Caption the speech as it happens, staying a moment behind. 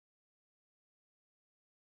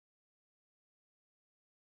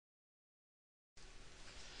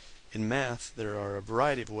In math, there are a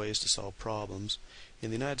variety of ways to solve problems. In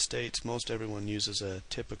the United States, most everyone uses a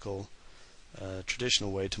typical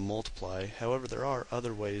traditional way to multiply. However, there are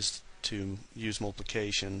other ways to use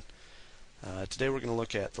multiplication. Today we're going to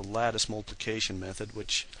look at the lattice multiplication method,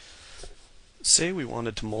 which, say we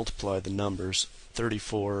wanted to multiply the numbers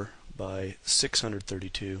 34 by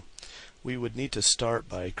 632. We would need to start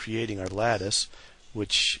by creating our lattice,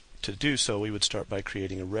 which to do so we would start by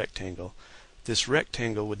creating a rectangle. This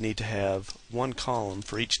rectangle would need to have one column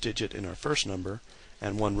for each digit in our first number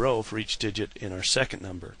and one row for each digit in our second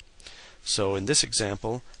number. So in this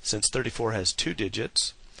example, since 34 has two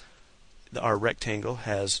digits, our rectangle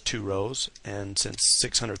has two rows, and since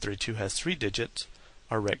 632 has three digits,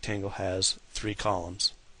 our rectangle has three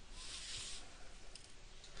columns.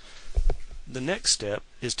 The next step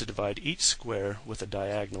is to divide each square with a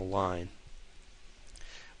diagonal line.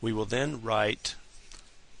 We will then write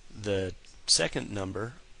the second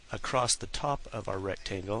number across the top of our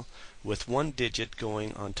rectangle with one digit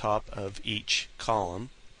going on top of each column,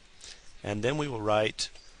 and then we will write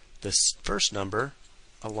the first number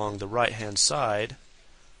along the right hand side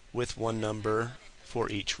with one number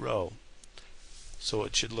for each row. So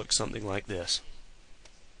it should look something like this.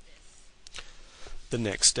 The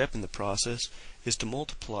next step in the process is to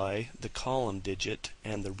multiply the column digit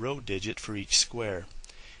and the row digit for each square.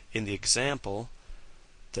 In the example,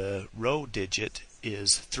 the row digit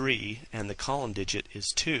is 3 and the column digit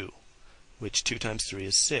is 2, which 2 times 3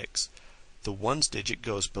 is 6. The ones digit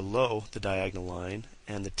goes below the diagonal line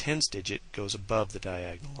and the tens digit goes above the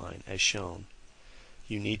diagonal line as shown.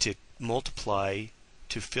 You need to multiply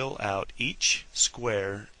to fill out each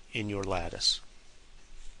square in your lattice.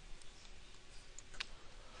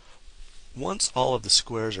 Once all of the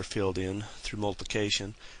squares are filled in through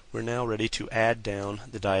multiplication, we're now ready to add down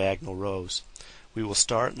the diagonal rows. We will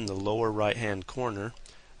start in the lower right hand corner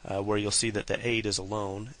where you'll see that the 8 is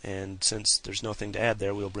alone, and since there's nothing to add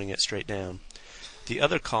there, we'll bring it straight down. The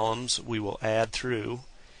other columns we will add through.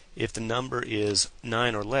 If the number is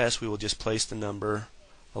 9 or less, we will just place the number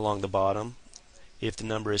along the bottom. If the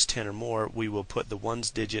number is 10 or more, we will put the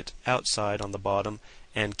ones digit outside on the bottom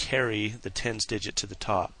and carry the tens digit to the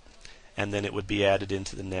top, and then it would be added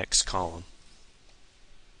into the next column.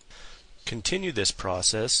 Continue this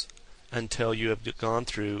process until you have gone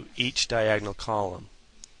through each diagonal column.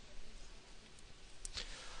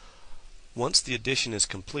 Once the addition is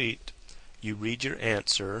complete, you read your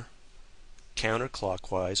answer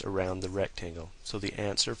counterclockwise around the rectangle. So the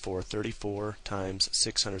answer for 34 times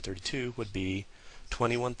 632 would be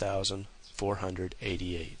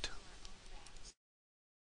 21,488.